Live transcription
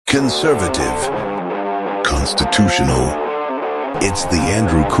Conservative, constitutional. It's the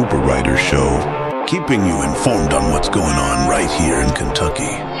Andrew Cooper Writer Show, keeping you informed on what's going on right here in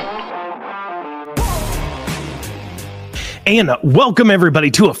Kentucky. And welcome everybody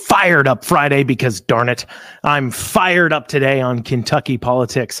to a fired up Friday, because darn it, I'm fired up today on Kentucky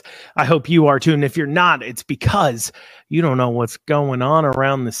politics. I hope you are too. And if you're not, it's because you don't know what's going on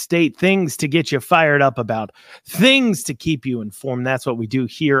around the state. Things to get you fired up about, things to keep you informed. That's what we do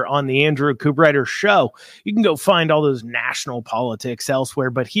here on the Andrew Cooper Writer Show. You can go find all those national politics elsewhere,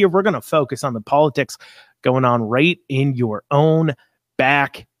 but here we're going to focus on the politics going on right in your own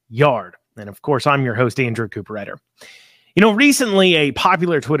backyard. And of course, I'm your host, Andrew Cooper Writer. You know, recently a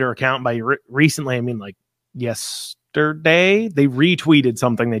popular Twitter account, by recently, I mean like yesterday, they retweeted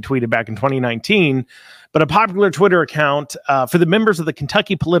something they tweeted back in 2019, but a popular Twitter account for the members of the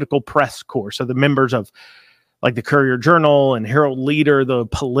Kentucky Political Press Corps, so the members of like the Courier-Journal and Herald-Leader, the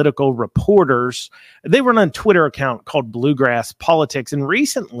political reporters, they run a Twitter account called Bluegrass Politics, and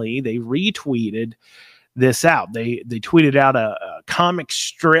recently they retweeted this out. They tweeted out a comic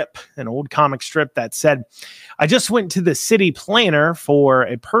strip, an old comic strip that said, "I just went to the city planner for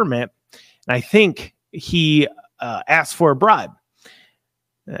a permit, and I think he asked for a bribe."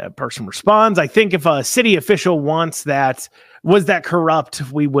 A person responds, "I think if a city official wants that, was that corrupt,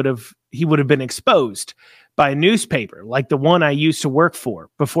 he would have been exposed by a newspaper like the one I used to work for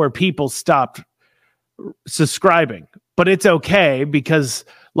before people stopped subscribing. But it's okay because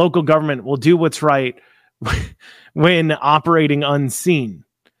local government will do what's right when operating unseen."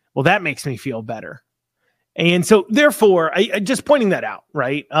 Well, that makes me feel better. And so therefore, I just pointing that out,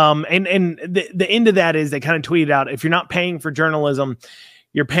 right? And the end of that is they kind of tweeted out, if you're not paying for journalism,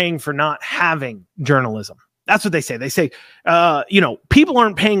 you're paying for not having journalism. That's what they say. They say, people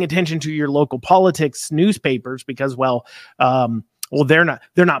aren't paying attention to your local politics newspapers because, they're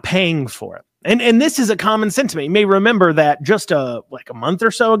not paying for it. And this is a common sentiment. You may remember that just like a month or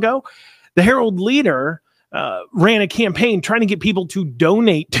so ago, the Herald-Leader ran a campaign trying to get people to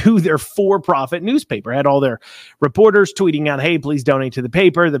donate to their for-profit newspaper. Had all their reporters tweeting out, "Hey, please donate to the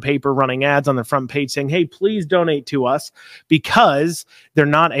paper." The paper running ads on the front page saying, "Hey, please donate to us," because they're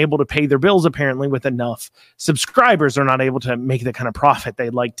not able to pay their bills apparently with enough subscribers. They're not able to make the kind of profit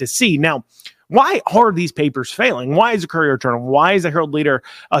they'd like to see. Now, why are these papers failing? Why is the Courier-Journal, why is the Herald-Leader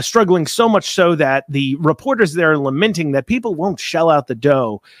struggling so much so that the reporters there are lamenting that people won't shell out the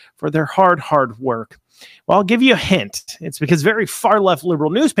dough for their hard work? Well, I'll give you a hint. It's because very far-left liberal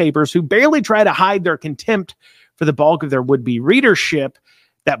newspapers who barely try to hide their contempt for the bulk of their would-be readership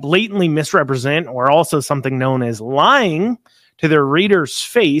that blatantly misrepresent, or also something known as lying to their readers'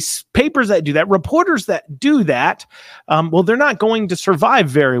 face, papers that do that, reporters that do that, they're not going to survive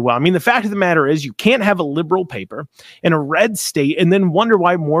very well. I mean, the fact of the matter is you can't have a liberal paper in a red state and then wonder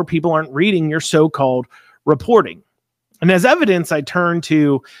why more people aren't reading your so-called reporting. And as evidence, I turn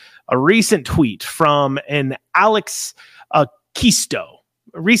to a recent tweet from an Alex Kisto.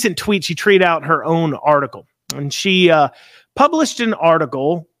 A recent tweet, she tweeted out her own article. And she published an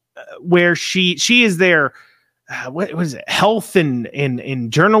article where she is there, what was it? Health in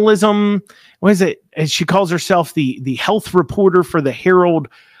journalism. What is it? And she calls herself the health reporter for the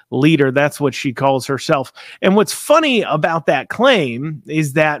Herald-Leader. That's what she calls herself. And what's funny about that claim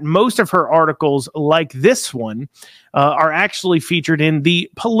is that most of her articles, like this one, are actually featured in the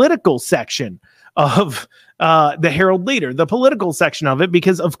political section of the Herald-Leader, the political section of it,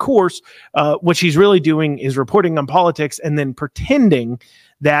 because of course, what she's really doing is reporting on politics and then pretending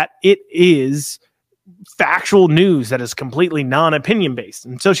that it is factual news that is completely non-opinion based.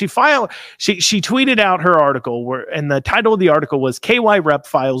 And so she tweeted out her article and the title of the article was KY Rep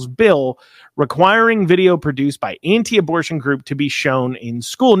Files Bill Requiring Video Produced by Anti-Abortion Group to be Shown in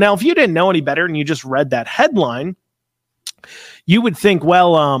School. Now, if you didn't know any better and you just read that headline, you would think,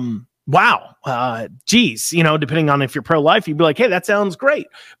 geez, depending on if you're pro-life, you'd be like, hey, that sounds great.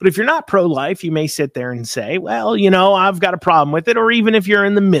 But if you're not pro-life, you may sit there and say, I've got a problem with it. Or even if you're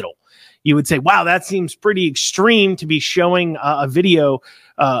in the middle, you would say, wow, that seems pretty extreme to be showing a video,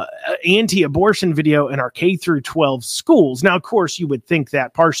 anti-abortion video in our K through 12 schools. Now, of course, you would think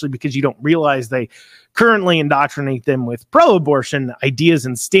that partially because you don't realize they currently indoctrinate them with pro-abortion ideas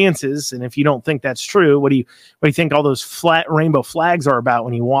and stances. And if you don't think that's true, what do you think all those flat rainbow flags are about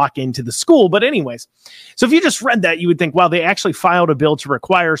when you walk into the school? But anyways, so if you just read that, you would think, wow, they actually filed a bill to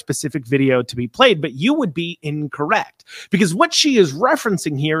require specific video to be played, but you would be incorrect, because what she is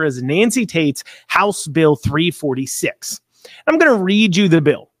referencing here is Nancy Tate's House Bill 346. I'm going to read you the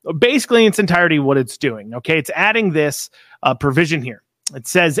bill. Basically, in its entirety, what it's doing. Okay, it's adding this provision here. It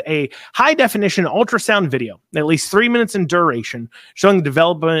says a high-definition ultrasound video, at least 3 minutes in duration, showing the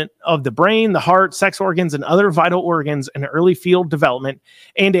development of the brain, the heart, sex organs, and other vital organs in early fetal development,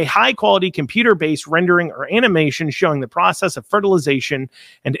 and a high-quality computer-based rendering or animation showing the process of fertilization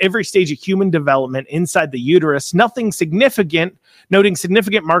and every stage of human development inside the uterus, noting significant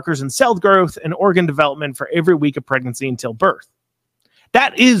markers in cell growth and organ development for every week of pregnancy until birth.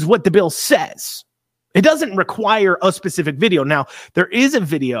 That is what the bill says. It doesn't require a specific video. Now, there is a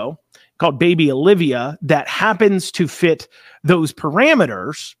video called Baby Olivia that happens to fit those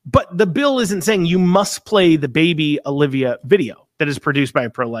parameters, but the bill isn't saying you must play the Baby Olivia video that is produced by a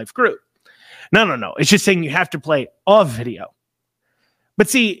pro-life group. No. It's just saying you have to play a video. But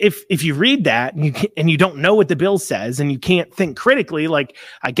see, if you read that and you don't know what the bill says and you can't think critically, like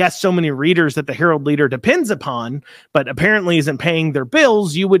I guess so many readers that the Herald-Leader depends upon, but apparently isn't paying their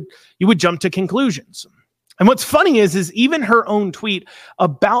bills, you would jump to conclusions. And what's funny is even her own tweet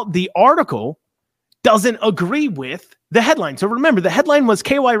about the article doesn't agree with the headline. So remember, the headline was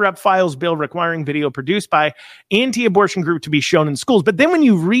KY Rep files bill requiring video produced by anti-abortion group to be shown in schools. But then when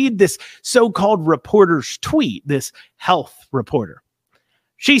you read this so-called reporter's tweet, this health reporter,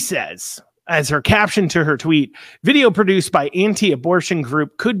 she says, as her caption to her tweet, video produced by anti-abortion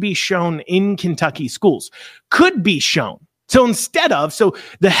group could be shown in Kentucky schools. Could be shown. So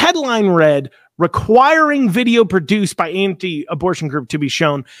the headline read, requiring video produced by anti-abortion group to be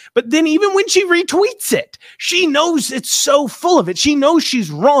shown. But then even when she retweets it, she knows it's so full of it. She knows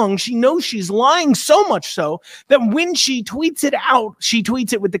she's wrong. She knows she's lying so much so that when she tweets it out, she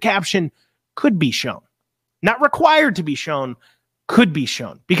tweets it with the caption, could be shown. Not required to be shown, could be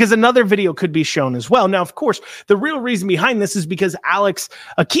shown, because another video could be shown as well. Now, of course, the real reason behind this is because Alex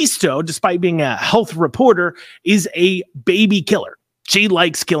Akisto, despite being a health reporter, is a baby killer. She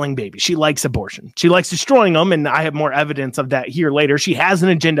likes killing babies. She likes abortion. She likes destroying them, and I have more evidence of that here later. She has an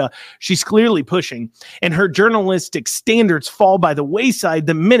agenda she's clearly pushing, and her journalistic standards fall by the wayside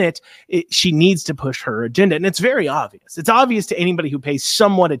the minute she needs to push her agenda, and it's very obvious. It's obvious to anybody who pays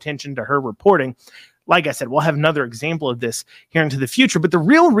somewhat attention to her reporting. Like I said, we'll have another example of this here into the future. But the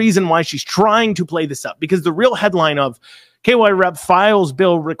real reason why she's trying to play this up, because the real headline of KY Rep files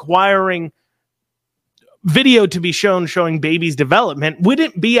bill requiring video to be shown showing babies' development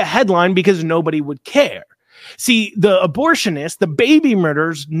wouldn't be a headline because nobody would care. See, the abortionists, the baby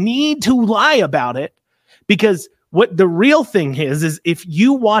murderers need to lie about it, because what the real thing is if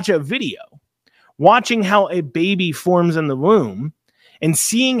you watch a video, watching how a baby forms in the womb, and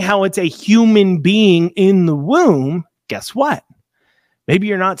seeing how it's a human being in the womb, guess what? Maybe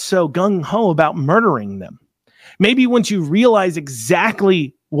you're not so gung-ho about murdering them. Maybe once you realize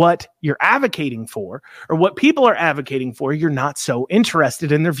exactly what you're advocating for or what people are advocating for, you're not so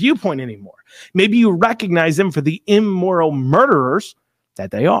interested in their viewpoint anymore. Maybe you recognize them for the immoral murderers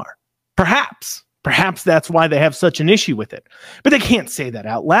that they are. Perhaps that's why they have such an issue with it. But they can't say that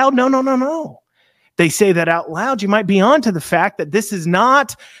out loud. No. They say that out loud, you might be onto the fact that this is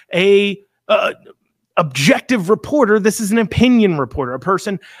not a objective reporter. This is an opinion reporter, a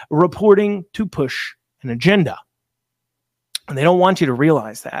person reporting to push an agenda. And they don't want you to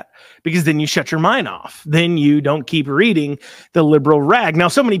realize that, because then you shut your mind off. Then you don't keep reading the liberal rag. Now,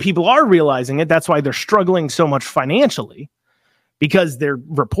 so many people are realizing it. That's why they're struggling so much financially, because their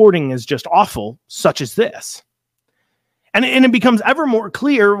reporting is just awful, such as this. And it becomes ever more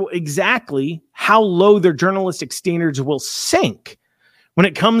clear exactly how low their journalistic standards will sink when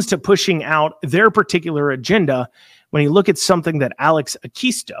it comes to pushing out their particular agenda. When you look at something that Alex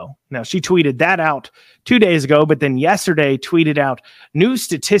Akisto, now she tweeted that out 2 days ago, but then yesterday tweeted out new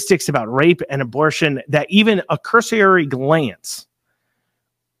statistics about rape and abortion that even a cursory glance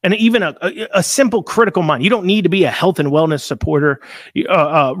and even a simple critical mind, you don't need to be a health and wellness reporter. You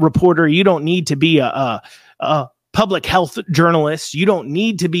don't need to be a public health journalist. You don't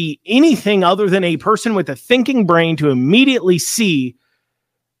need to be anything other than a person with a thinking brain to immediately see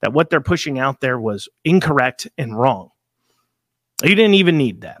that what they're pushing out there was incorrect and wrong. You didn't even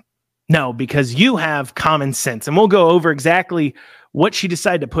need that. No, because you have common sense. And we'll go over exactly what she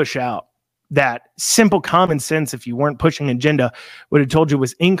decided to push out. That simple common sense, if you weren't pushing agenda, would have told you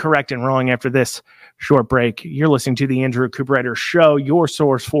was incorrect and wrong after this short break. You're listening to the Andrew Cooper Show, your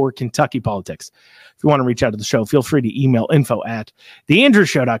source for Kentucky politics. If you want to reach out to the show, feel free to email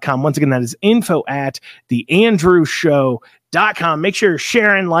info@theandrewshow.com. Once again, that is info@theandrewshow.com. Make sure you're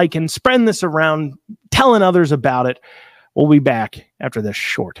sharing, liking, spreading this around, telling others about it. We'll be back after this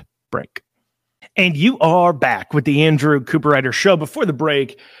short break. And you are back with the Andrew Cooper Show. Before the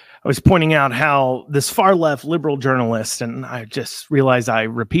break, I was pointing out how this far-left liberal journalist, and I just realized I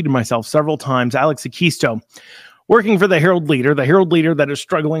repeated myself several times, Alex Akisto, working for the Herald-Leader that is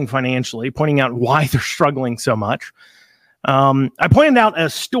struggling financially, pointing out why they're struggling so much. I pointed out a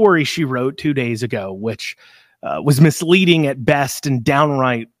story she wrote 2 days ago, which was misleading at best and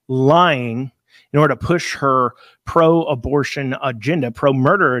downright lying in order to push her pro-abortion agenda,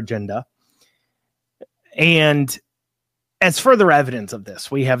 pro-murder agenda. And as further evidence of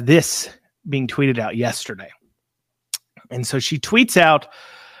this, we have this being tweeted out yesterday. And so she tweets out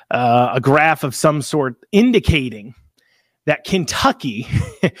a graph of some sort indicating that Kentucky,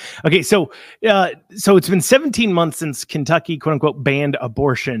 okay, so it's been 17 months since Kentucky, quote unquote, banned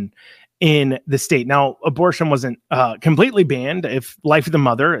abortion in the state. Now, abortion wasn't completely banned. If life of the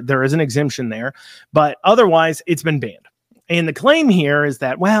mother, there is an exemption there, but otherwise it's been banned. And the claim here is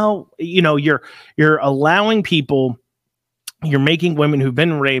that, well, you know, you're allowing people, you're making women who've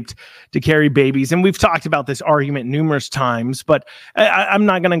been raped to carry babies. And we've talked about this argument numerous times, but I'm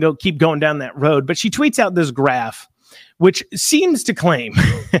not going to keep going down that road. But she tweets out this graph, which seems to claim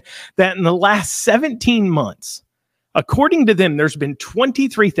that in the last 17 months, according to them, there's been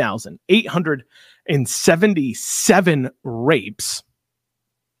 23,877 rapes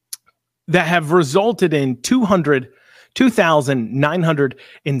that have resulted in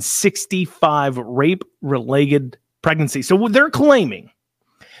 2,965 rape-related pregnancies. So they're claiming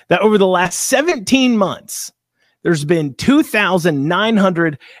that over the last 17 months, there's been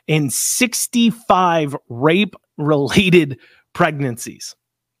 2,965 rape-related pregnancies.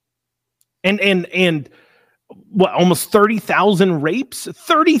 And what, almost 30,000 rapes?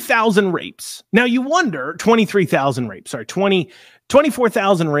 30,000 rapes. Now you wonder, 23,000 rapes, sorry,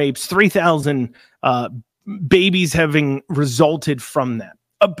 24,000 rapes, 3,000 babies having resulted from that,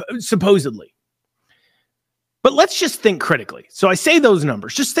 supposedly. But let's just think critically. So I say those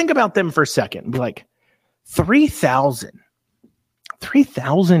numbers. Just think about them for a second. Be like, 3,000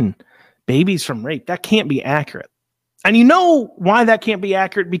 babies from rape. That can't be accurate. And you know why that can't be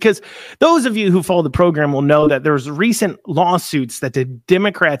accurate? Because those of you who follow the program will know that there's recent lawsuits that the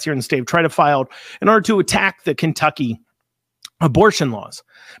Democrats here in the state have tried to file in order to attack the Kentucky abortion laws.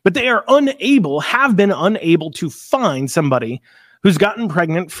 But they are have been unable to find somebody who's gotten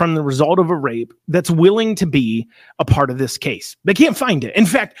pregnant from the result of a rape that's willing to be a part of this case. They can't find it. In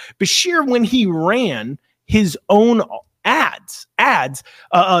fact, Bashir, when he ran his own ads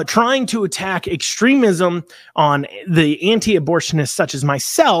trying to attack extremism on the anti-abortionists such as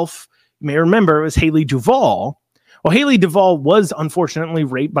myself, you may remember it was Haley Duvall. Well, Haley Duvall was unfortunately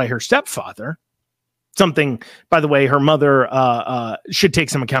raped by her stepfather. Something, by the way, her mother should take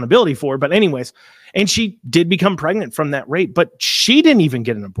some accountability for. But anyways, and she did become pregnant from that rape, but she didn't even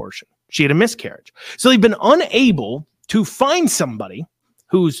get an abortion. She had a miscarriage. So they've been unable to find somebody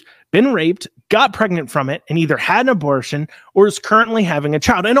who's been raped, got pregnant from it, and either had an abortion or is currently having a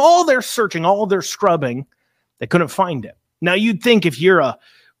child. And all their searching, all their scrubbing, they couldn't find it. Now, you'd think if you're a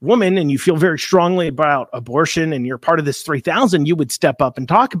woman and you feel very strongly about abortion and you're part of this 3,000, you would step up and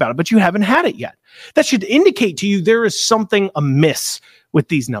talk about it, but you haven't had it yet. That should indicate to you there is something amiss with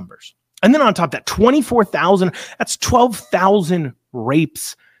these numbers. And then on top of that, 24,000, that's 12,000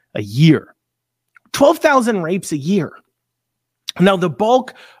 rapes a year. 12,000 rapes a year. Now, the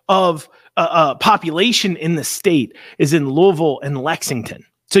bulk of population in the state is in Louisville and Lexington.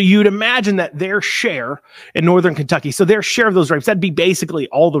 So you'd imagine that their share in Northern Kentucky, so their share of those rapes, that'd be basically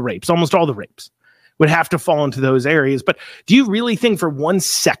all the rapes, almost all the rapes would have to fall into those areas. But do you really think for one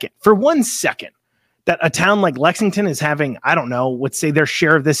second, that a town like Lexington is having, I don't know, let's say their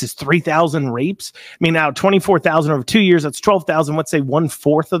share of this is 3,000 rapes? I mean, now 24,000 over 2 years, that's 12,000. Let's say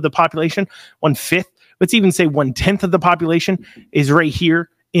 1/4 of the population, 1/5. Let's even say 1/10 of the population is right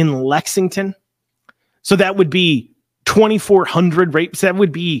here in Lexington. So that would be 2,400 rapes. That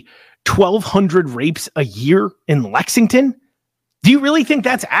would be 1,200 rapes a year in Lexington. Do you really think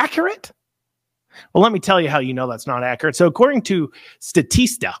that's accurate? Well, let me tell you how you know that's not accurate. So according to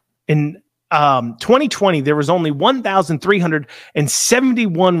Statista, in 2020, there was only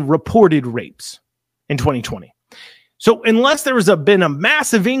 1,371 reported rapes in 2020. So unless there was been a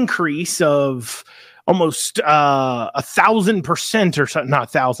massive increase of almost 1,000% or something, not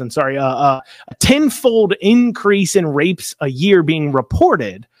 1,000, sorry, a 10-fold increase in rapes a year being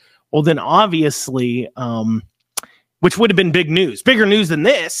reported, well, then obviously, which would have been big news, bigger news than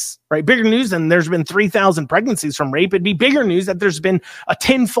this, right? Bigger news than there's been 3,000 pregnancies from rape. It'd be bigger news that there's been a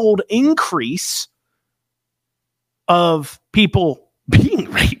 10-fold increase of people being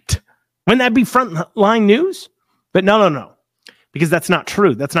raped. Wouldn't that be frontline news? But no, because that's not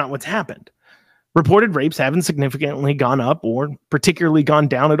true. That's not what's happened. Reported rapes haven't significantly gone up or particularly gone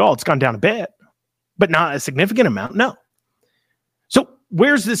down at all. It's gone down a bit, but not a significant amount. No. So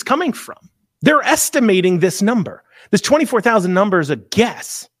where's this coming from? They're estimating this number. This 24,000 number is a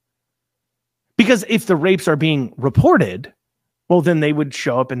guess. Because if the rapes are being reported, well, then they would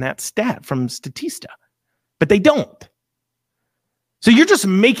show up in that stat from Statista. But they don't. So you're just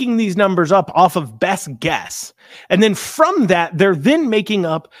making these numbers up off of best guess. And then from that, they're then making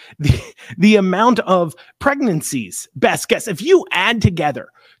up the amount of pregnancies, best guess. If you add together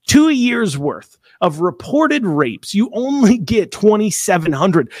 2 years worth of reported rapes, you only get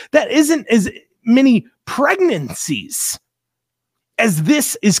 2,700. That isn't as many pregnancies as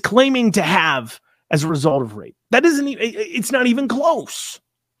this is claiming to have as a result of rape. That isn't even, it's not even close.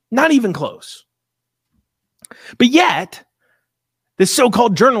 Not even close. But yet, this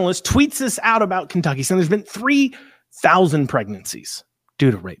so-called journalist tweets this out about Kentucky, saying there's been 3,000 pregnancies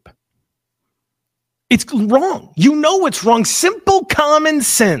due to rape. It's wrong. You know it's wrong. Simple common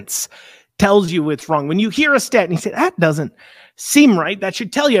sense tells you it's wrong. When you hear a stat and you say, that doesn't seem right, that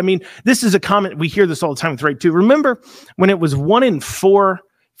should tell you. I mean, this is a comment. We hear this all the time with rape too. Remember when it was 1 in 4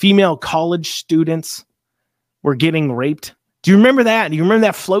 female college students were getting raped? Do you remember that? Do you remember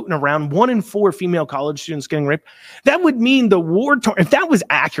that floating around? 1 in 4 female college students getting raped? That would mean the war-torn, if that was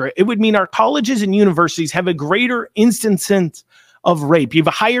accurate, it would mean our colleges and universities have a greater instance of rape. You have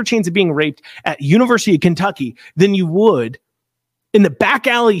a higher chance of being raped at University of Kentucky than you would in the back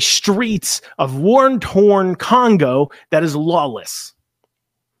alley streets of war-torn Congo that is lawless.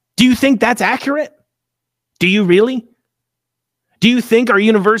 Do you think that's accurate? Do you really? Do you think our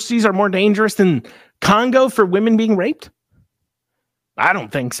universities are more dangerous than Congo for women being raped? I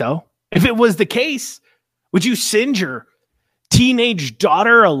don't think so. If it was the case, would you send your teenage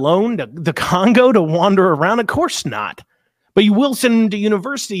daughter alone to the Congo to wander around? Of course not. But you will send them to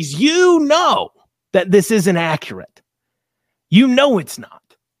universities. You know that this isn't accurate. You know it's not.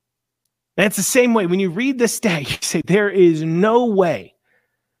 That's the same way. When you read this stat, you say, there is no way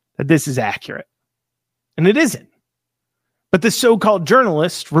that this is accurate. And it isn't. But the so-called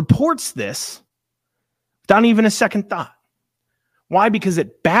journalist reports this without even a second thought. Why? Because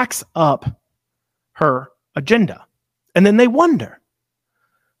it backs up her agenda. And then they wonder,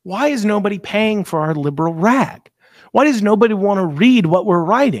 why is nobody paying for our liberal rag? Why does nobody want to read what we're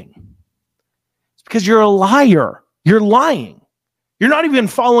writing? It's because you're a liar. You're lying. You're not even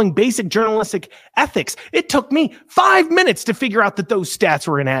following basic journalistic ethics. It took me 5 minutes to figure out that those stats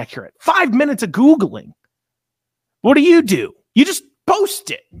were inaccurate. 5 minutes of Googling. What do? You just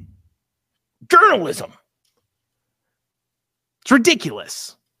post it. Journalism. It's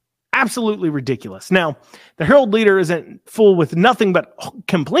ridiculous. Absolutely ridiculous. Now, the Herald-Leader isn't full with nothing but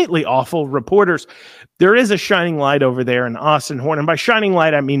completely awful reporters. There is a shining light over there in Austin Horn. And by shining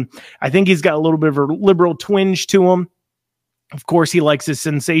light, I mean, I think he's got a little bit of a liberal twinge to him. Of course, he likes his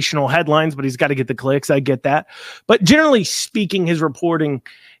sensational headlines, but he's got to get the clicks. I get that. But generally speaking, his reporting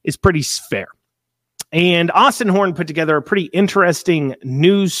is pretty fair. And Austin Horn put together a pretty interesting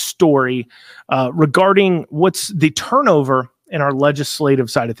news story regarding what's the turnover in our legislative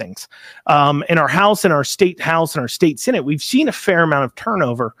side of things. In our House, in our state House, and our state Senate, we've seen a fair amount of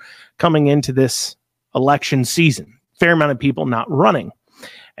turnover coming into this election season. Fair amount of people not running.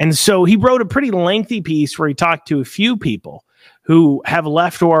 And so he wrote a pretty lengthy piece where he talked to a few people who have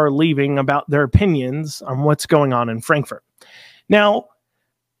left or are leaving about their opinions on what's going on in Frankfort. Now,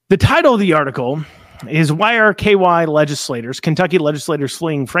 the title of the article is "Why Are KY Legislators, Kentucky Legislators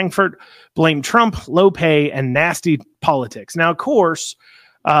Fleeing Frankfort, Blame Trump, Low Pay, and Nasty Politics." Now, of course,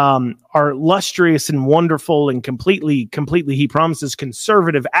 our illustrious and wonderful and completely, he promises,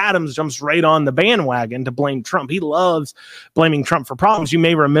 conservative Adams jumps right on the bandwagon to blame Trump. He loves blaming Trump for problems. You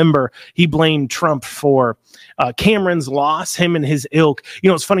may remember he blamed Trump for Cameron's loss, him and his ilk. You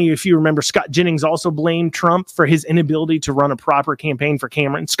know, it's funny, if you remember, Scott Jennings also blamed Trump for his inability to run a proper campaign for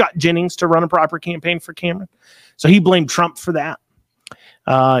Cameron. Scott Jennings to run a proper campaign for Cameron. So he blamed Trump for that.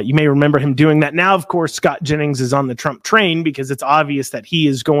 You may remember him doing that. Now, of course, Scott Jennings is on the Trump train because it's obvious that he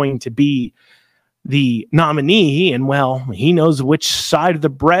is going to be the nominee. And, well, he knows which side of the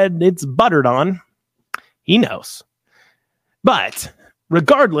bread it's buttered on. He knows. But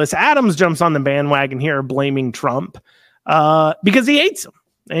regardless, Adams jumps on the bandwagon here blaming Trump because he hates him.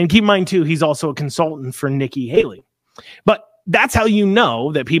 And keep in mind, too, he's also a consultant for Nikki Haley. But that's how you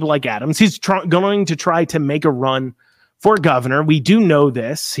know that people like Adams, he's going to try to make a run for governor. We do know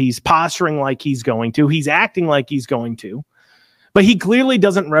this. He's posturing like he's going to. He's acting like he's going to. But he clearly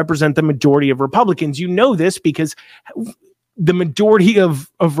doesn't represent the majority of Republicans. You know this because the majority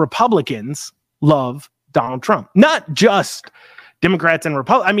of Republicans love Donald Trump. Not just Democrats and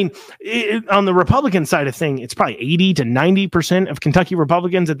Republicans. I mean, on the Republican side of thing, it's probably 80 to 90% of Kentucky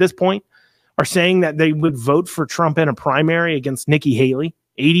Republicans at this point are saying that they would vote for Trump in a primary against Nikki Haley.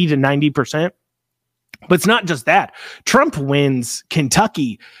 80 to 90%. But it's not just that. Trump wins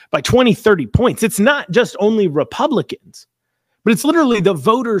Kentucky by 20, 30 points. It's not just only Republicans, but it's literally the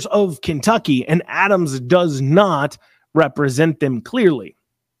voters of Kentucky, and Adams does not represent them clearly.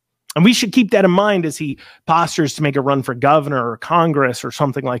 And we should keep that in mind as he postures to make a run for governor or Congress or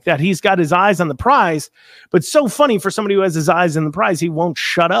something like that. He's got his eyes on the prize, but it's so funny for somebody who has his eyes on the prize, he won't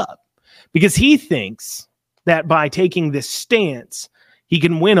shut up because he thinks that by taking this stance, he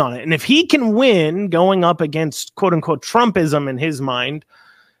can win on it. And if he can win going up against quote unquote Trumpism in his mind,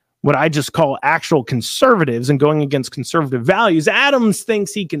 what I just call actual conservatives and going against conservative values, Adams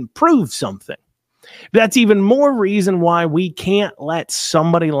thinks he can prove something. That's even more reason why we can't let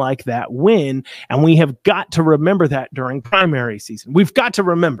somebody like that win. And we have got to remember that during primary season. We've got to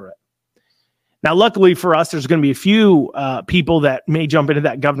remember it. Now, luckily for us, there's going to be a few people that may jump into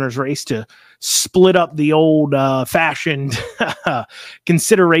that governor's race to split up the old fashioned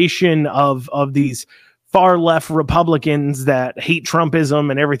consideration of these far left Republicans that hate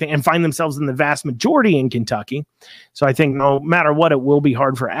Trumpism and everything and find themselves in the vast majority in Kentucky. So I think no matter what, it will be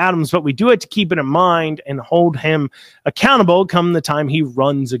hard for Adams, but we do have to keep it in mind and hold him accountable come the time he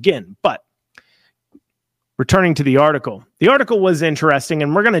runs again. But returning to the article was interesting,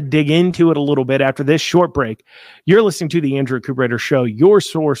 and we're going to dig into it a little bit after this short break. You're listening to the Andrew Cooper Show, your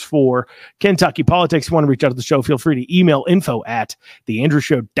source for Kentucky politics. If you want to reach out to the show, feel free to email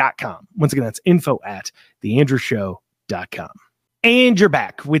info@theandrewshow.com. Once again, that's info@theandrewshow.com. And you're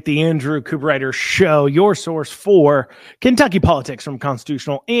back with the Andrew Cooper Show, your source for Kentucky politics from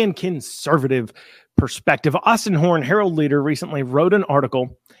constitutional and conservative perspective. Austin Horn, Herald-Leader, recently wrote an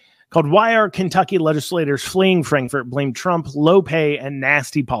article called "Why Are Kentucky Legislators Fleeing Frankfort? Blame Trump, Low Pay, and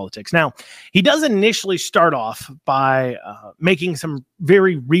Nasty Politics." Now, he does initially start off by making some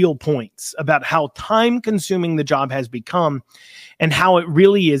very real points about how time-consuming the job has become and how it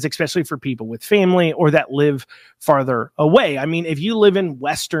really is, especially for people with family or that live farther away. I mean, if you live in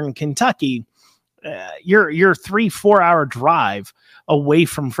Western Kentucky, you're 3-4 hour drive away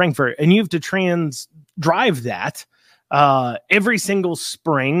from Frankfort, and you have to drive that every single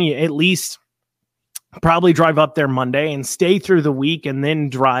spring. You at least probably drive up there Monday and stay through the week and then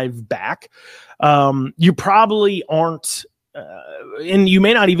drive back. You probably aren't, and you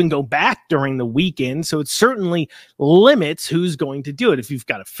may not even go back during the weekend. So it certainly limits who's going to do it. If you've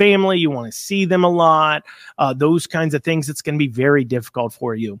got a family, you want to see them a lot, those kinds of things, it's going to be very difficult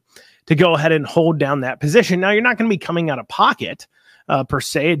for you to go ahead and hold down that position. Now, you're not going to be coming out of pocket. Per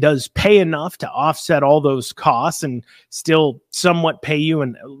se, it does pay enough to offset all those costs and still somewhat pay you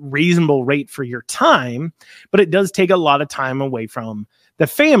a reasonable rate for your time, but it does take a lot of time away from the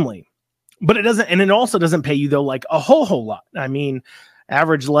family. But it doesn't, and it also doesn't pay you though like a whole lot. I mean,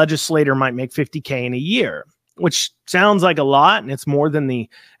 average legislator might make $50K in a year, which sounds like a lot, and it's more than the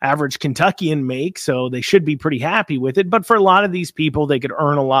average Kentuckian makes, so they should be pretty happy with it. But for a lot of these people, they could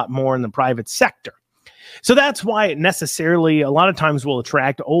earn a lot more in the private sector. So that's why it necessarily a lot of times will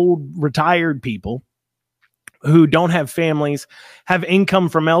attract old retired people who don't have families, have income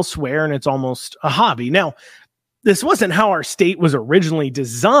from elsewhere, and it's almost a hobby. Now, this wasn't how our state was originally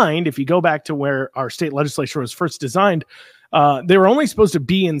designed. If you go back to where our state legislature was first designed, they were only supposed to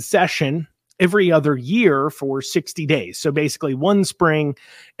be in session every other year for 60 days. So basically one spring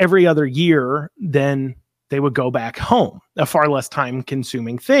every other year, then they would go back home, a far less time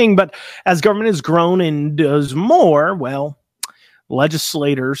consuming thing. But as government has grown and does more, well,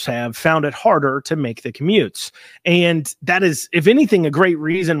 legislators have found it harder to make the commutes. And that is, if anything, a great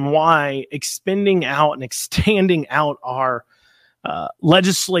reason why expanding out and extending out our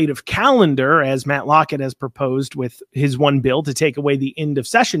legislative calendar, as Matt Lockett has proposed with his one bill to take away the end of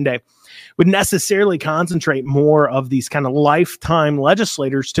session day, would necessarily concentrate more of these kind of lifetime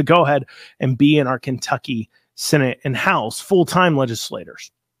legislators to go ahead and be in our Kentucky Senate and House, full-time legislators.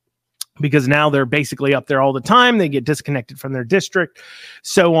 Because now they're basically up there all the time. They get disconnected from their district,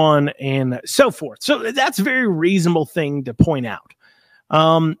 so on and so forth. So that's a very reasonable thing to point out.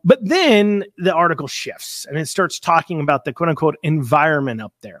 But then the article shifts and it starts talking about the quote unquote environment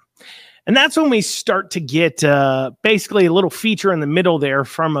up there. And that's when we start to get basically a little feature in the middle there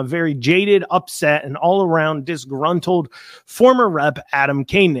from a very jaded, upset, and all around disgruntled former Rep. Adam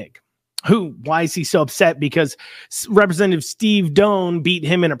Koenig. Why is he so upset? Because Representative Steve Doan beat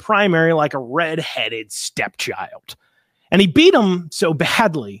him in a primary like a red-headed stepchild. And he beat him so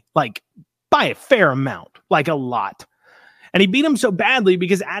badly, like by a fair amount, like a lot. And he beat him so badly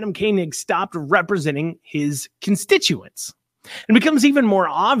because Adam Koenig stopped representing his constituents. It becomes even more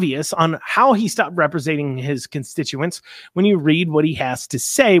obvious on how he stopped representing his constituents when you read what he has to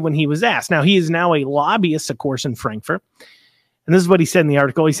say when he was asked. Now, he is now a lobbyist, of course, in Frankfort. And this is what he said in the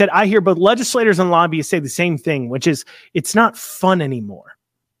article. He said, I hear both legislators and lobbyists say the same thing, which is it's not fun anymore.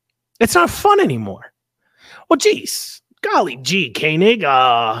 It's not fun anymore. Well, geez, golly gee, Koenig,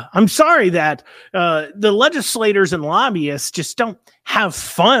 I'm sorry that the legislators and lobbyists just don't have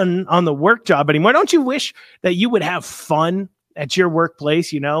fun on the work job anymore. Don't you wish that you would have fun at your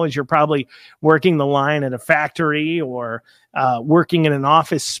workplace, as you're probably working the line at a factory or working in an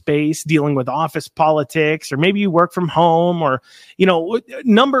office space, dealing with office politics, or maybe you work from home, or, a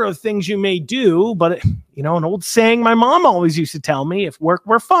number of things you may do. But, an old saying my mom always used to tell me, if work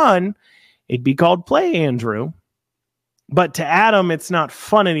were fun, it'd be called play, Andrew. But to Adam, it's not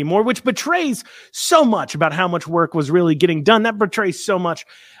fun anymore, which betrays so much about how much work was really getting done. That betrays so much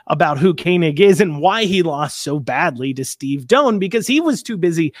about who Koenig is and why he lost so badly to Steve Doan, because he was too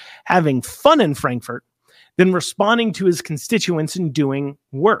busy having fun in Frankfort than responding to his constituents and doing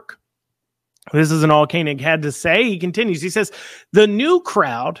work. This isn't all Koenig had to say. He continues. He says, the new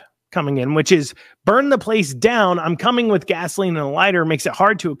crowd coming in, which is burn the place down, I'm coming with gasoline and a lighter, makes it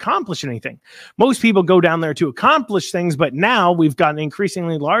hard to accomplish anything. Most people go down there to accomplish things, but now we've got an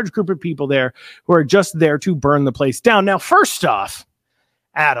increasingly large group of people there who are just there to burn the place down. Now, first off,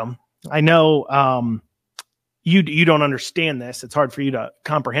 Adam, I know you don't understand this. It's hard for you to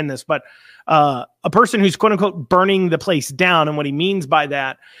comprehend this, but a person who's quote unquote burning the place down, and what he means by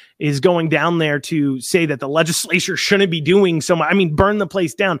that is going down there to say that the legislature shouldn't be doing so much. I mean, burn the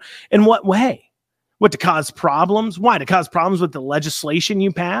place down. In what way? What, to cause problems? Why? To cause problems with the legislation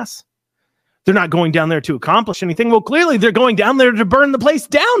you pass? They're not going down there to accomplish anything. Well, clearly they're going down there to burn the place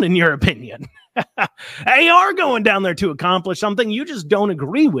down, in your opinion. They are going down there to accomplish something. You just don't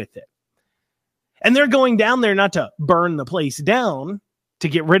agree with it. And they're going down there not to burn the place down, to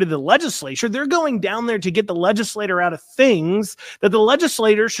get rid of the legislature. They're going down there to get the legislator out of things that the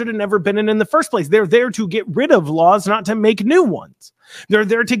legislator should have never been in the first place. They're there to get rid of laws, not to make new ones. They're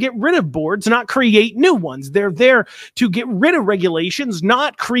there to get rid of boards, not create new ones. They're there to get rid of regulations,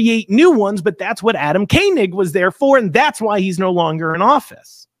 not create new ones. But that's what Adam Koenig was there for, and that's why he's no longer in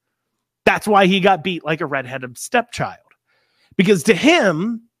office. That's why he got beat like a redheaded stepchild. Because to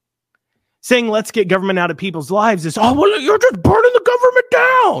him, saying let's get government out of people's lives is, oh, well, you're just burning the government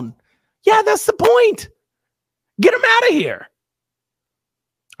down. Yeah, that's the point. Get them out of here.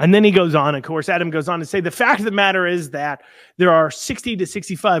 And then he goes on, of course, Adam goes on to say, the fact of the matter is that there are 60 to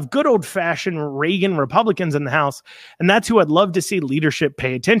 65 good old-fashioned Reagan Republicans in the House, and that's who I'd love to see leadership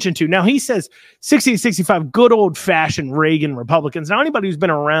pay attention to. Now, he says 60 to 65 good old-fashioned Reagan Republicans. Now, anybody who's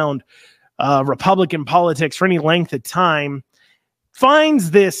been around Republican politics for any length of time finds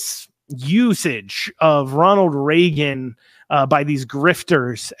this usage of Ronald Reagan by these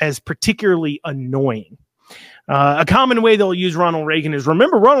grifters as particularly annoying. A common way they'll use Ronald Reagan is,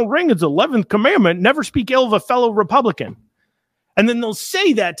 remember Ronald Reagan's 11th commandment, never speak ill of a fellow Republican. And then they'll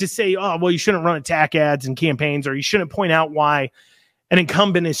say that to say, oh, well, you shouldn't run attack ads and campaigns, or you shouldn't point out why an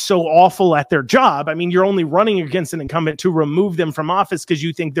incumbent is so awful at their job. I mean, you're only running against an incumbent to remove them from office because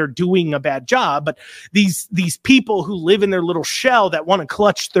you think they're doing a bad job. But these people who live in their little shell that want to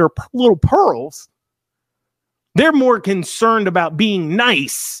clutch their little pearls, they're more concerned about being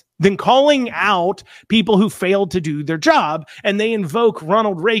nice than calling out people who failed to do their job. And they invoke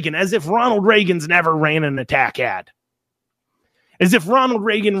Ronald Reagan as if Ronald Reagan's never ran an attack ad. As if Ronald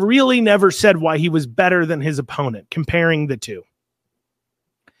Reagan really never said why he was better than his opponent, comparing the two.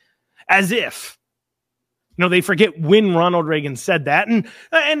 As if, they forget when Ronald Reagan said that. And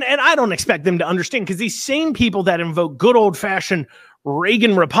I don't expect them to understand, because these same people that invoke good old-fashioned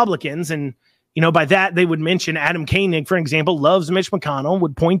Reagan Republicans, and by that they would mention Adam Koenig, for example, loves Mitch McConnell,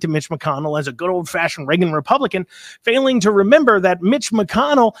 would point to Mitch McConnell as a good old-fashioned Reagan Republican, failing to remember that Mitch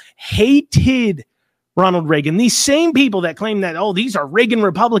McConnell hated Ronald Reagan. These same people that claim that, oh, these are Reagan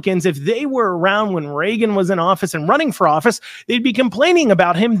Republicans, if they were around when Reagan was in office and running for office, they'd be complaining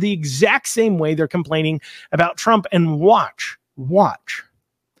about him the exact same way they're complaining about Trump. And watch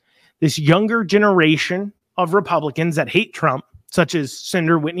this younger generation of Republicans that hate Trump, such as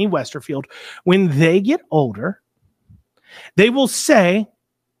Senator Whitney Westerfield, when they get older, they will say,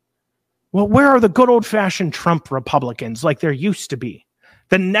 well, where are the good old-fashioned Trump Republicans like there used to be?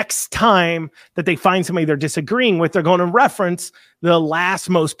 The next time that they find somebody they're disagreeing with, they're going to reference the last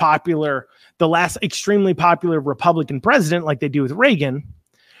extremely popular Republican president, like they do with Reagan.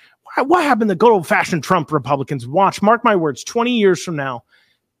 What happened to good old-fashioned Trump Republicans? Watch, mark my words, 20 years from now,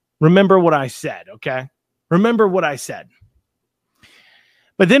 remember what I said, okay? Remember what I said.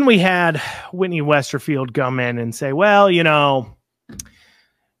 But then we had Whitney Westerfield come in and say, well,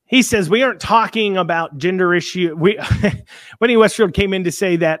 he says, we aren't talking about gender issue. Whitney Westerfield came in to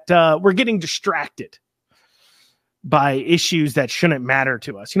say that we're getting distracted. by issues that shouldn't matter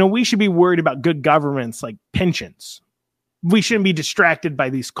to us. We should be worried about good governments like pensions. We shouldn't be distracted by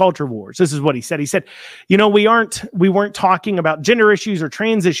these culture wars. This is what he said. He said, we weren't talking about gender issues or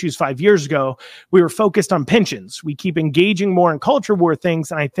trans issues 5 years ago. We were focused on pensions. We keep engaging more in culture war things,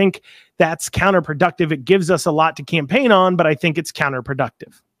 and I think that's counterproductive. It gives us a lot to campaign on, but I think it's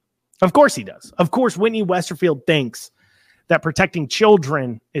counterproductive. Of course he does. Of course, Whitney Westerfield thinks that protecting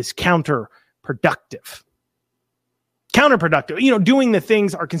children is counterproductive. Doing the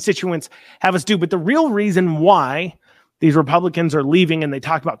things our constituents have us do. But the real reason why these Republicans are leaving and they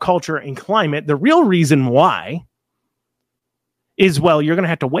talk about culture and climate, the real reason why is, well, you're going to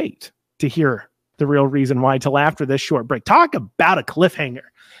have to wait to hear the real reason why till after this short break. Talk about a cliffhanger.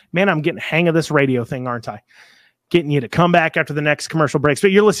 Man, I'm getting the hang of this radio thing, aren't I? Getting you to come back after the next commercial breaks. But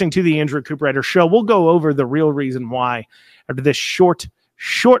you're listening to the Andrew Cooper Show. We'll go over the real reason why after this short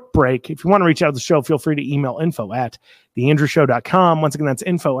break. If you want to reach out to the show, feel free to email info@theandrewshow.com. Once again, that's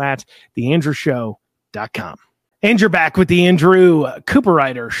info@theandrewshow.com. And you're back with the Andrew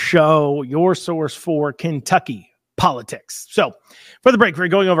Cooper Show, your source for Kentucky politics. So for the break, we're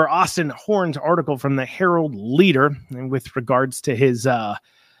going over Austin Horn's article from the Herald-Leader and with regards to his,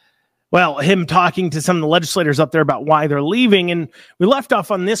 him talking to some of the legislators up there about why they're leaving. And we left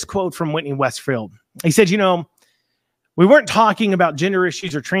off on this quote from Whitney Westerfield. He said, we weren't talking about gender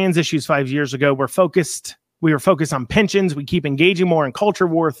issues or trans issues 5 years ago. We were focused on pensions. We keep engaging more in culture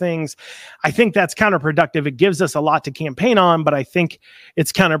war things. I think that's counterproductive. It gives us a lot to campaign on, but I think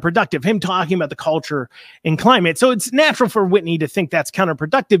it's counterproductive. Him talking about the culture and climate. So it's natural for Whitney to think that's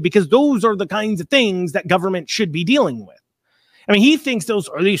counterproductive because those are the kinds of things that government should be dealing with. I mean, he thinks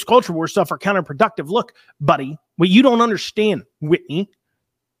these culture war stuff are counterproductive. Look, buddy, what you don't understand, Whitney,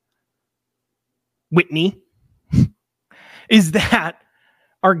 is that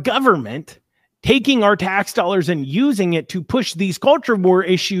our government taking our tax dollars and using it to push these culture war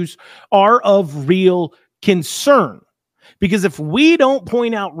issues are of real concern. Because if we don't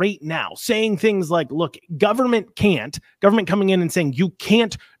point out right now, saying things like, look, government coming in and saying you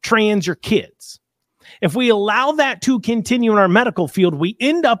can't trans your kids. If we allow that to continue in our medical field, we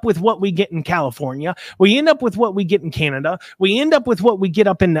end up with what we get in California. We end up with what we get in Canada. We end up with what we get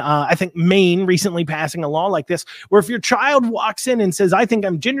up in, I think, Maine recently passing a law like this, where if your child walks in and says, I think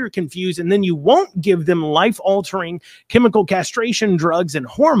I'm gender confused, and then you won't give them life-altering chemical castration drugs and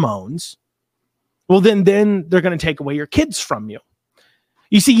hormones, well, then they're going to take away your kids from you.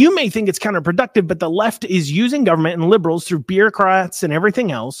 You see, you may think it's counterproductive, but the left is using government, and liberals through bureaucrats and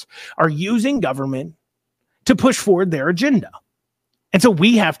everything else are using government to push forward their agenda. And so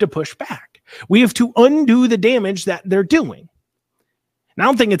we have to push back. We have to undo the damage that they're doing. And I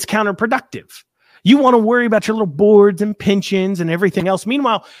don't think it's counterproductive. You want to worry about your little boards and pensions and everything else.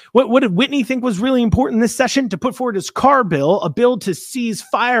 Meanwhile, what did Whitney think was really important this session? To put forward his car bill, a bill to seize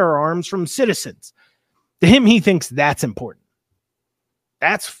firearms from citizens. To him, he thinks that's important.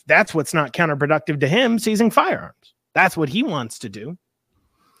 That's what's not counterproductive to him, seizing firearms. That's what he wants to do.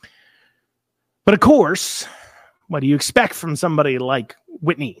 But of course, what do you expect from somebody like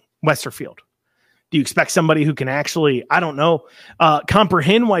Whitney Westerfield? Do you expect somebody who can actually,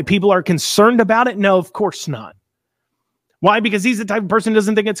 comprehend why people are concerned about it? No, of course not. Why? Because he's the type of person who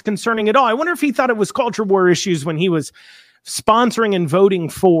doesn't think it's concerning at all. I wonder if he thought it was culture war issues when he was sponsoring and voting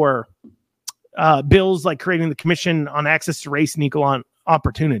for bills like creating the Commission on Access to Race and Equal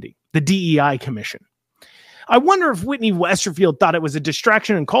Opportunity, the DEI Commission. I wonder if Whitney Westerfield thought it was a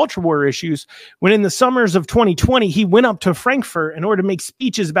distraction in culture war issues when in the summers of 2020, he went up to Frankfort in order to make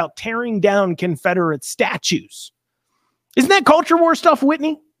speeches about tearing down Confederate statues. Isn't that culture war stuff,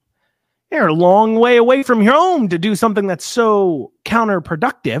 Whitney? You're a long way away from your home to do something that's so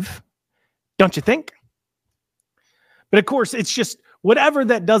counterproductive, don't you think? But of course, it's just whatever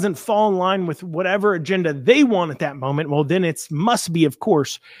that doesn't fall in line with whatever agenda they want at that moment, well, then it must be, of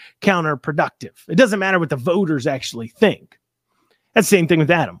course, counterproductive. It doesn't matter what the voters actually think. That's the same thing with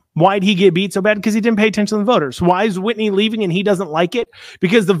Adam. Why did he get beat so bad? Because he didn't pay attention to the voters. Why is Whitney leaving and he doesn't like it?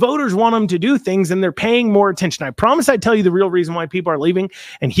 Because the voters want him to do things and they're paying more attention. I promise I'd tell you the real reason why people are leaving.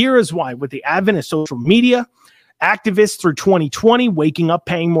 And here is why. With the advent of social media, activists through 2020 waking up,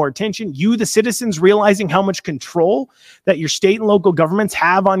 paying more attention, you, the citizens, realizing how much control that your state and local governments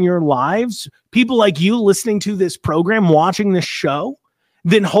have on your lives, people like you listening to this program, watching this show,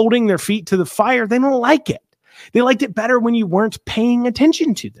 then holding their feet to the fire, they don't like it. They liked it better when you weren't paying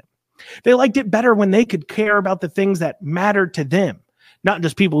attention to them. They liked it better when they could care about the things that mattered to them, not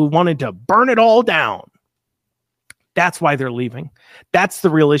just people who wanted to burn it all down. That's why they're leaving. That's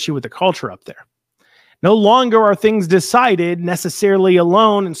the real issue with the culture up there. No longer are things decided necessarily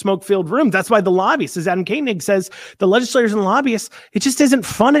alone in smoke-filled rooms. That's why the lobbyists, as Adam Koenig says, the legislators and lobbyists, it just isn't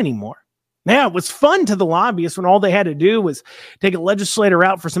fun anymore. Now, it was fun to the lobbyists when all they had to do was take a legislator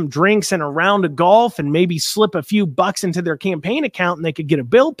out for some drinks and a round of golf and maybe slip a few bucks into their campaign account and they could get a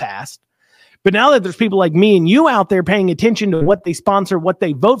bill passed. But now that there's people like me and you out there paying attention to what they sponsor, what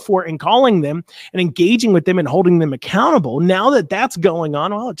they vote for, and calling them and engaging with them and holding them accountable, now that that's going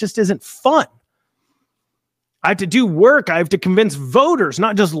on, well, it just isn't fun. I have to do work. I have to convince voters,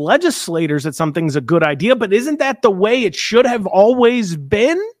 not just legislators, that something's a good idea. But isn't that the way it should have always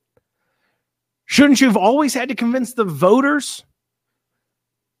been? Shouldn't you have always had to convince the voters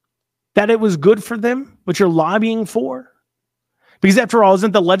that it was good for them, what you're lobbying for? Because after all,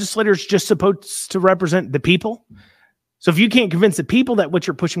 isn't the legislators just supposed to represent the people? So if you can't convince the people that what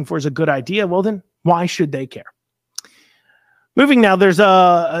you're pushing for is a good idea, well, then why should they care? Moving now, there's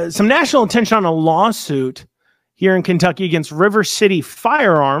some national attention on a lawsuit here in Kentucky against River City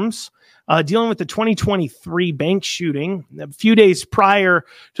Firearms, dealing with the 2023 bank shooting. A few days prior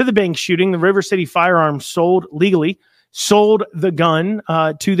to the bank shooting, the River City Firearms sold the gun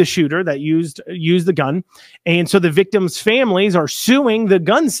to the shooter that used the gun. And so the victims' families are suing the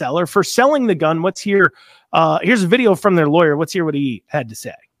gun seller for selling the gun. Here's a video from their lawyer. Let's hear what he had to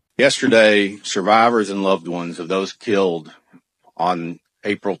say. Yesterday, survivors and loved ones of those killed on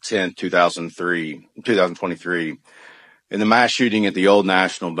April 10th, 2023, in the mass shooting at the Old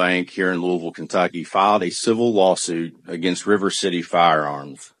National Bank here in Louisville, Kentucky, filed a civil lawsuit against River City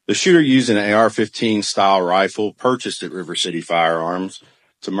Firearms. The shooter used an AR-15 style rifle purchased at River City Firearms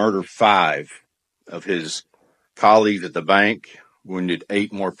to murder 5 of his colleagues at the bank, wounded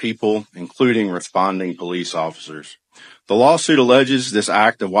 8 more people, including responding police officers. The lawsuit alleges this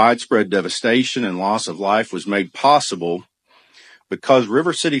act of widespread devastation and loss of life was made possible because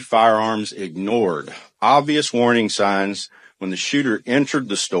River City Firearms ignored obvious warning signs when the shooter entered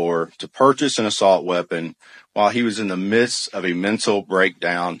the store to purchase an assault weapon while he was in the midst of a mental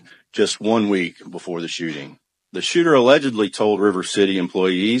breakdown just 1 week before the shooting. The shooter allegedly told River City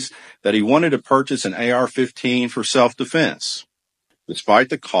employees that he wanted to purchase an AR-15 for self-defense. Despite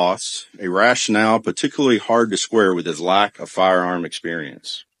the costs, a rationale particularly hard to square with his lack of firearm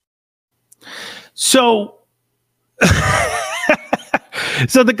experience. So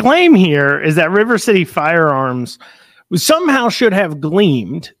the claim here is that River City Firearms somehow should have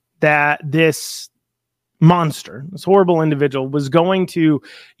gleamed that this monster, this horrible individual, was going to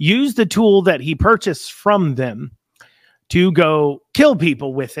use the tool that he purchased from them to go kill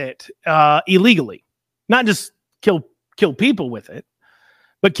people with it illegally. Not just kill people with it,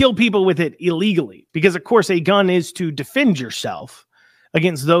 but kill people with it illegally. Because, of course, a gun is to defend yourself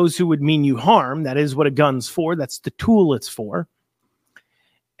against those who would mean you harm. That is what a gun's for. That's the tool it's for.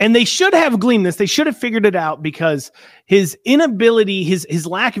 And they should have gleaned this. They should have figured it out because his inability, his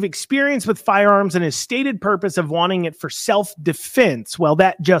lack of experience with firearms and his stated purpose of wanting it for self-defense, well,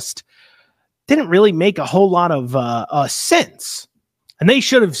 that just didn't really make a whole lot of sense. And they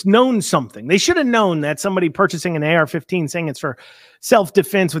should have known something. They should have known that somebody purchasing an AR-15 saying it's for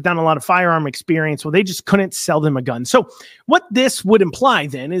self-defense without a lot of firearm experience, well, they just couldn't sell them a gun. So what this would imply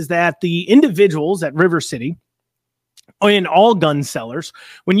then is that the individuals at River City and all gun sellers,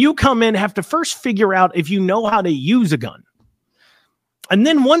 when you come in, have to first figure out if you know how to use a gun. And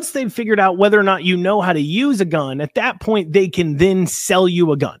then once they've figured out whether or not you know how to use a gun, at that point, they can then sell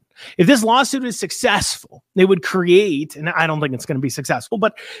you a gun. If this lawsuit is successful, they would create, and I don't think it's going to be successful,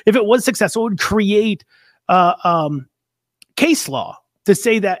 but if it was successful, it would create case law to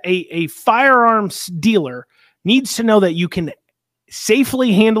say that a firearms dealer needs to know that you can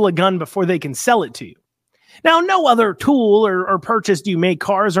safely handle a gun before they can sell it to you. Now, no other tool or purchase do you make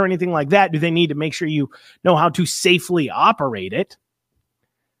cars or anything like that. Do they need to make sure you know how to safely operate it?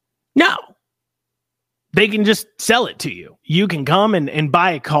 No. They can just sell it to you. You can come and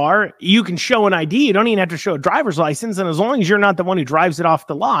buy a car. You can show an ID. You don't even have to show a driver's license. And as long as you're not the one who drives it off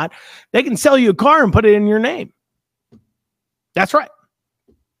the lot, they can sell you a car and put it in your name. That's right.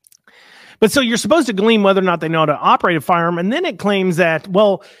 But so you're supposed to glean whether or not they know how to operate a firearm. And then it claims that,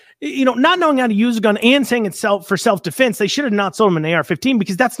 well, you know, not knowing how to use a gun and saying it's for self-defense, they should have not sold them an AR-15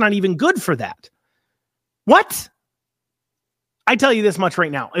 because that's not even good for that. What? I tell you this much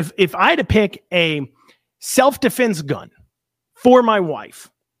right now. If I had to pick a self-defense gun for my wife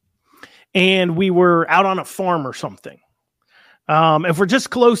and we were out on a farm or something, if we're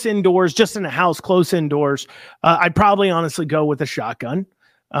just close indoors, just in a house, close indoors, I'd probably honestly go with a shotgun.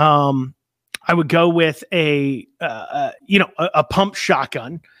 I would go with a pump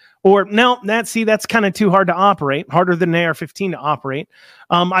shotgun Or no, that's kind of too hard to operate, harder than an AR-15 to operate.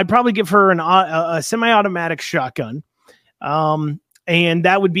 I'd probably give her a semi-automatic shotgun. And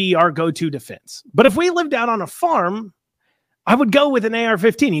that would be our go-to defense. But if we lived out on a farm, I would go with an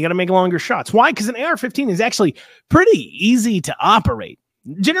AR-15. You got to make longer shots. Why? Because an AR-15 is actually pretty easy to operate.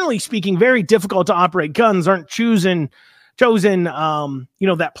 Generally speaking, very difficult to operate guns aren't chosen,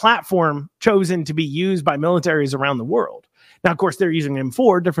 that platform chosen to be used by militaries around the world. Now, of course, they're using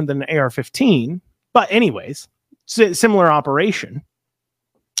M4, different than the AR-15. But anyways, similar operation.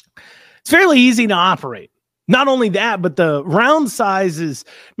 It's fairly easy to operate. Not only that, but the round sizes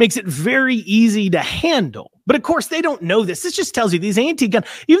makes it very easy to handle. But of course, they don't know this. This just tells you these anti-gun,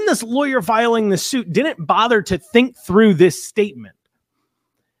 even this lawyer filing the suit didn't bother to think through this statement.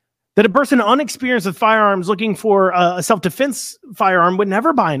 That a person unexperienced with firearms looking for a self-defense firearm would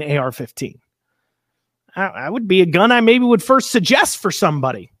never buy an AR-15. I would be a gun I maybe would first suggest for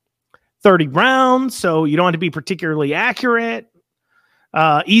somebody. 30 rounds, so you don't have to be particularly accurate.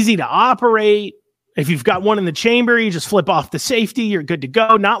 Easy to operate. If you've got one in the chamber, you just flip off the safety, you're good to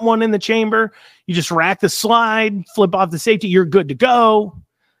go. Not one in the chamber, you just rack the slide, flip off the safety, you're good to go.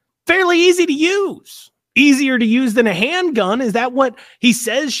 Fairly easy to use. Easier to use than a handgun. Is that what he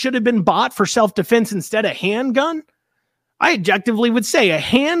says should have been bought for self-defense instead of handgun? I objectively would say a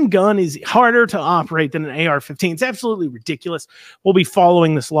handgun is harder to operate than an AR-15. It's absolutely ridiculous. We'll be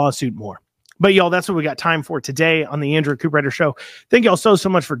following this lawsuit more. But y'all, that's what we got time for today on the Andrew Cooper Writer Show. Thank y'all so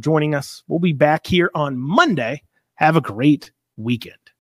much for joining us. We'll be back here on Monday. Have a great weekend.